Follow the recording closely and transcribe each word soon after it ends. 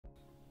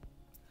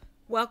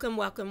Welcome,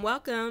 welcome,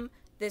 welcome.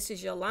 This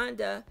is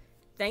Yolanda.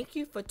 Thank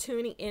you for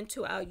tuning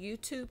into our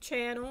YouTube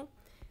channel.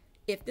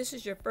 If this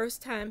is your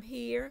first time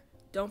here,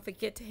 don't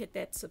forget to hit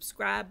that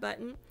subscribe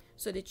button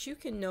so that you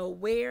can know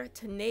where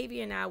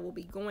Tanavia and I will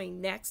be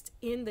going next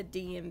in the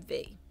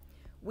DMV.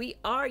 We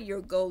are your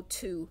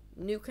go-to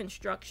new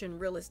construction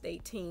real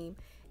estate team,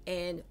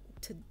 and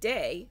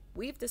today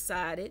we've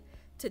decided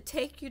to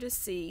take you to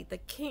see the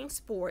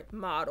Kingsport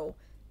model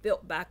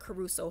built by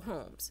Caruso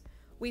Homes.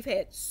 We've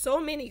had so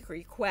many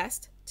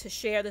requests to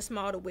share this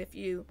model with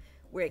you.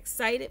 We're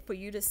excited for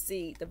you to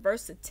see the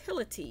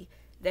versatility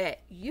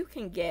that you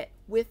can get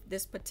with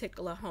this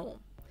particular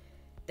home.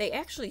 They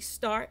actually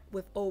start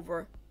with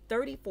over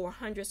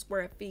 3,400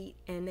 square feet,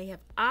 and they have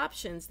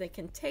options that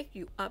can take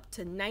you up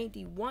to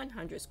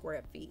 9,100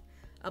 square feet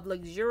of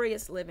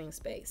luxurious living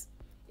space.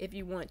 If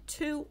you want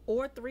 2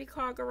 or 3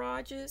 car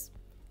garages,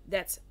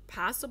 that's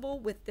possible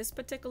with this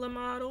particular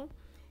model.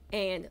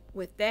 And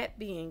with that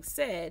being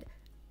said,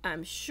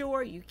 I'm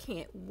sure you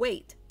can't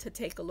wait to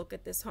take a look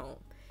at this home.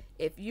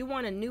 If you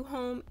want a new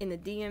home in the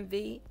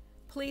DMV,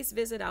 please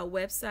visit our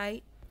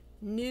website,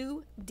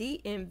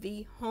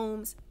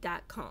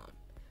 newdmvhomes.com.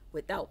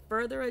 Without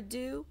further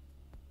ado,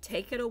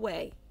 take it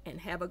away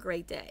and have a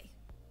great day.